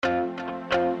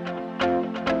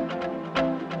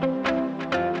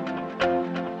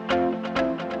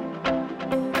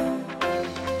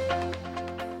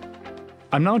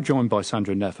I'm now joined by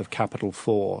Sandro Näf of Capital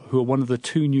 4, who are one of the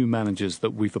two new managers that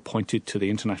we've appointed to the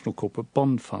International Corporate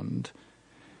Bond Fund.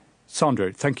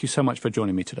 Sandro, thank you so much for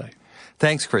joining me today.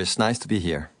 Thanks, Chris. Nice to be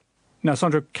here. Now,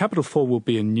 Sandro, Capital 4 will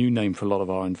be a new name for a lot of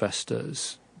our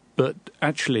investors, but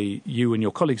actually you and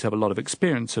your colleagues have a lot of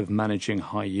experience of managing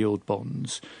high-yield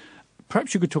bonds.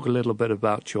 Perhaps you could talk a little bit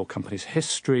about your company's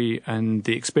history and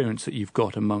the experience that you've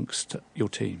got amongst your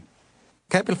team.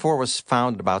 Capital 4 was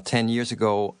founded about 10 years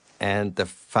ago, and the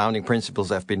founding principals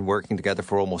have been working together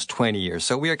for almost 20 years.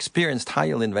 So we are experienced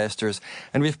high-yield investors,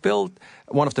 and we've built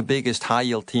one of the biggest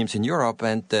high-yield teams in Europe.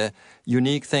 And the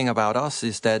unique thing about us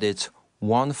is that it's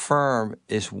one firm,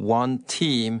 is one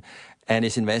team, and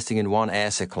is investing in one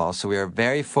asset class. So we are a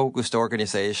very focused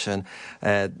organization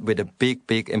with a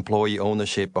big employee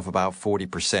ownership of about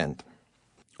 40%.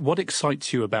 What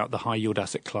excites you about the high-yield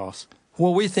asset class?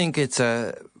 Well, we think it's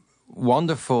a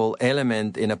wonderful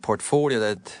element in a portfolio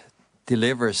that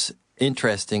delivers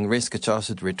interesting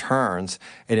risk-adjusted returns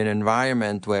in an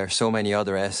environment where so many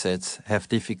other assets have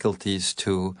difficulties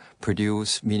to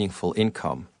produce meaningful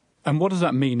income. And what does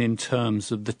that mean in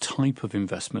terms of the type of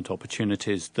investment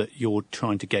opportunities that you're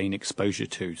trying to gain exposure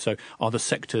to? So are the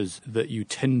sectors that you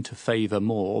tend to favour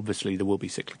more, obviously there will be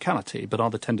cyclicality, but are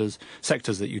the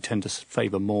sectors that you tend to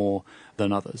favour more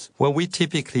than others? Well, we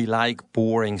typically like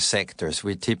boring sectors.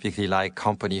 We typically like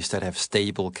companies that have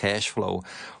stable cash flow.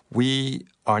 We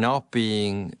are not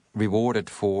being rewarded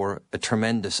for a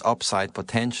tremendous upside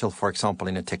potential, for example,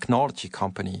 in a technology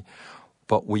company,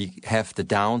 but we have the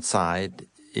downside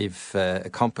if a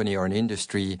company or an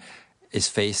industry is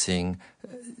facing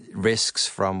risks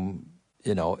from,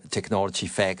 technology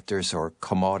factors or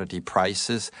commodity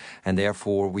prices, and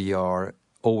therefore we are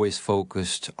always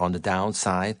focused on the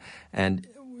downside. And,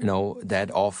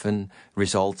 that often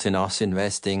results in us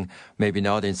investing maybe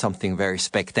not in something very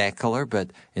spectacular, but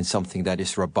in something that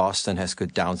is robust and has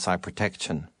good downside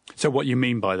protection. So what you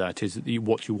mean by that is that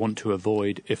what you want to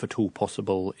avoid, if at all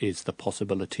possible, is the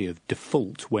possibility of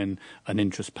default when an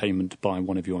interest payment by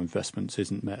one of your investments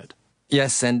isn't met.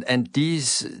 Yes, and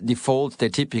these defaults, they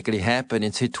typically happen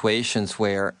in situations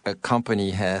where a company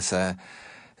has a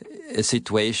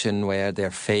situation where they're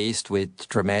faced with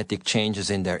dramatic changes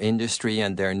in their industry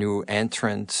and they're new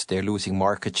entrants, they're losing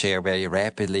market share very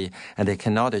rapidly, and they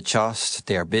cannot adjust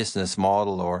their business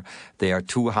model, or they are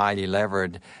too highly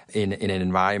levered in an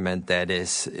environment that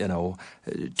is,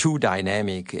 too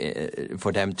dynamic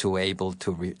for them to able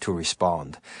to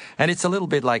respond. And it's a little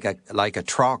bit like a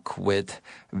truck with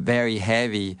very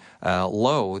heavy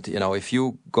load. If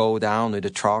you go down with a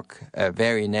truck,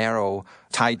 very narrow,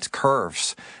 tight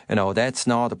curves, that's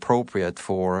not appropriate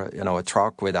for, a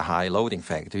truck with a high loading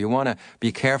factor. You want to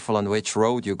be careful on which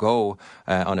road you go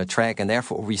on a track, and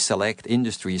therefore we select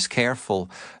industries careful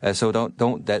so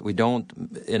that we don't,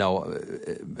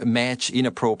 match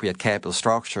inappropriate capital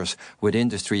structures with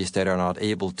industries that are not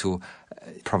able to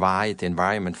provide the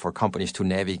environment for companies to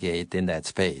navigate in that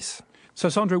space. So,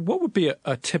 Sandro, what would be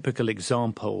a typical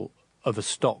example of a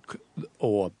stock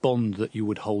or a bond that you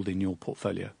would hold in your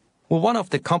portfolio? Well, one of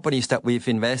the companies that we've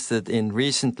invested in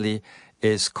recently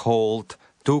is called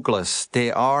Douglas.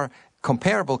 They are a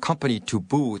comparable company to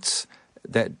Boots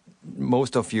that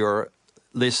most of your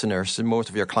listeners and most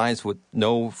of your clients would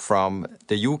know from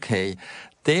the UK.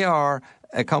 They are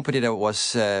a company that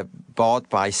was bought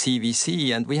by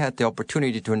CVC, and we had the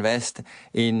opportunity to invest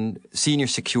in senior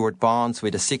secured bonds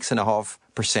with a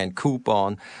 6.5%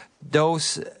 coupon.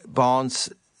 Those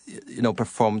bonds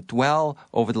performed well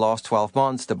over the last 12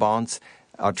 months. The bonds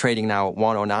are trading now at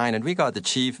 109, and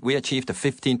we achieved a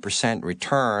 15%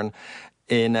 return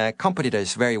in a company that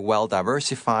is very well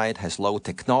diversified, has low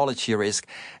technology risk,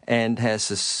 and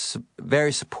has a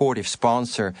very supportive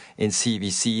sponsor in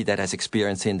CVC that has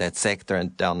experience in that sector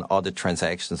and done other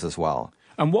transactions as well.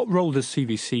 And what role does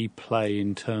CVC play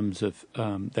in terms of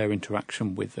their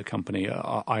interaction with the company?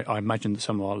 I imagine that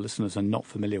some of our listeners are not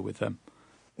familiar with them.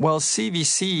 Well,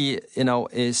 CVC,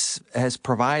 has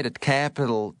provided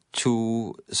capital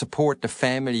to support the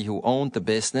family who owned the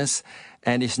business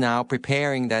and is now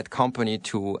preparing that company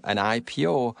to an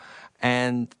IPO.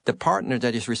 And the partner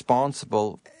that is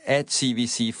responsible at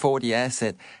CVC for the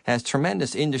asset has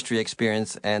tremendous industry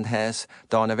experience and has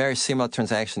done a very similar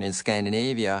transaction in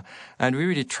Scandinavia. And we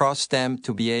really trust them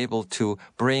to be able to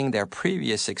bring their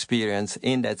previous experience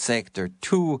in that sector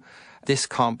to this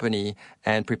company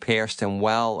and prepares them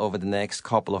well over the next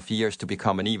couple of years to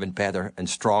become an even better and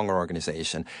stronger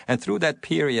organization. And through that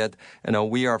period,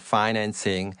 we are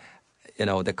financing,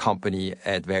 the company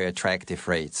at very attractive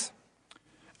rates.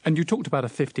 And you talked about a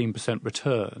 15%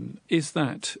 return. Is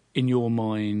that, in your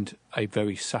mind, a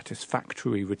very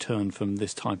satisfactory return from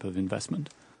this type of investment?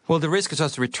 Well, the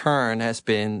risk-adjusted return has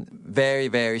been very,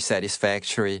 very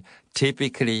satisfactory.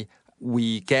 Typically,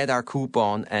 we get our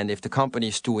coupon, and if the company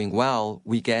is doing well,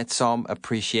 we get some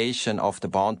appreciation of the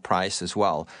bond price as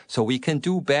well. So we can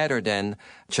do better than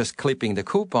just clipping the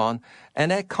coupon, and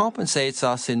that compensates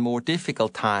us in more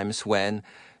difficult times when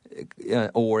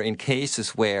or in cases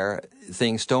where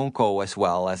things don't go as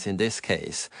well as in this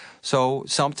case. So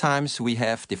sometimes we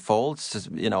have defaults,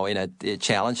 in a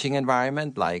challenging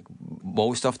environment, like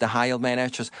most of the high yield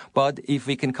managers. But if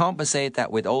we can compensate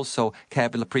that with also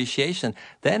capital appreciation,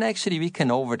 then actually we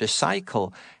can over the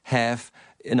cycle have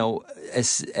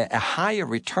a higher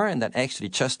return than actually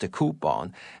just a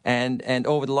coupon. And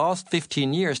over the last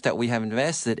 15 years that we have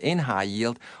invested in high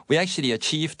yield, we actually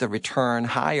achieved a return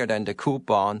higher than the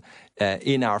coupon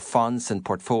in our funds and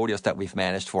portfolios that we've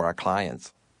managed for our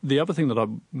clients. The other thing that I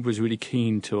was really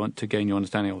keen to gain your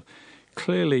understanding of,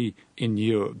 clearly in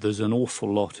Europe there's an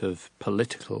awful lot of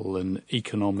political and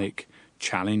economic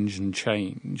challenge and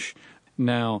change.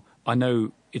 Now, I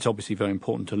know it's obviously very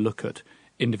important to look at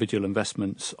individual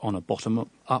investments on a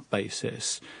bottom-up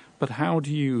basis, but how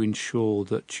do you ensure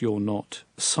that you're not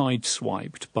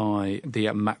sideswiped by the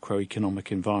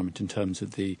macroeconomic environment in terms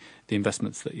of the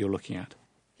investments that you're looking at?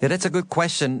 Yeah, that's a good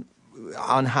question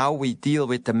on how we deal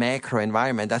with the macro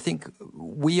environment. I think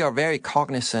we are very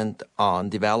cognizant on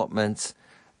developments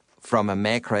from a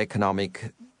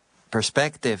macroeconomic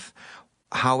perspective.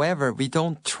 However, we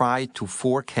don't try to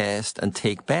forecast and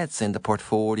take bets in the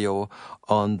portfolio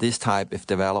on this type of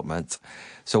development.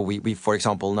 So we, for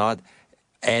example, not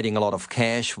adding a lot of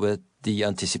cash with the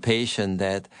anticipation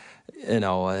that,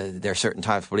 there are certain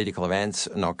types of political events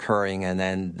occurring and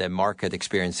then the market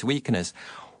experiences weakness.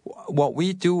 What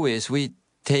we do is we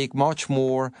take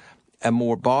a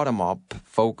more bottom-up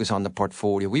focus on the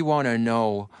portfolio. We want to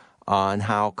know on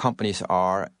how companies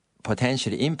are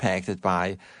potentially impacted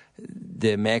by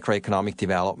the macroeconomic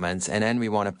developments, and then we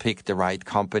want to pick the right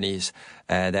companies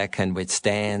that can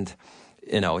withstand,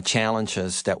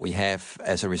 challenges that we have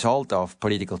as a result of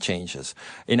political changes.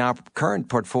 In our current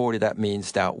portfolio, that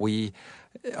means that we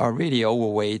are really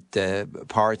overweight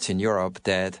parts in Europe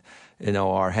that,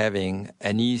 are having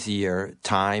an easier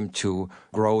time to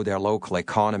grow their local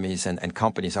economies, and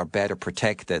companies are better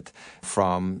protected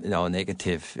from,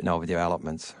 negative,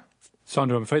 developments.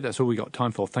 Sandro, I'm afraid that's all we got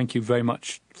time for. Thank you very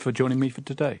much for joining me for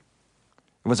today.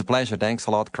 It was a pleasure. Thanks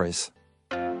a lot, Chris.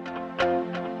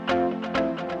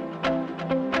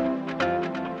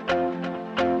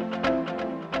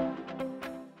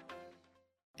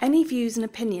 Any views and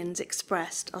opinions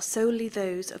expressed are solely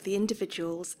those of the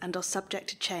individuals and are subject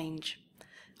to change.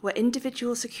 Where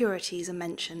individual securities are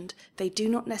mentioned, they do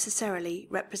not necessarily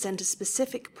represent a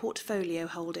specific portfolio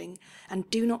holding and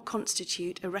do not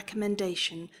constitute a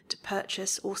recommendation to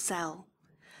purchase or sell.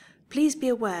 Please be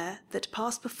aware that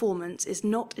past performance is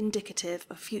not indicative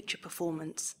of future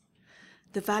performance.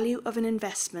 The value of an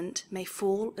investment may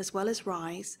fall as well as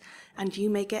rise, and you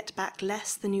may get back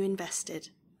less than you invested.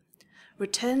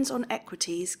 Returns on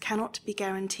equities cannot be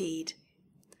guaranteed.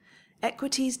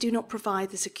 Equities do not provide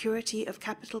the security of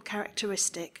capital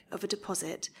characteristic of a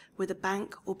deposit with a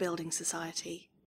bank or building society.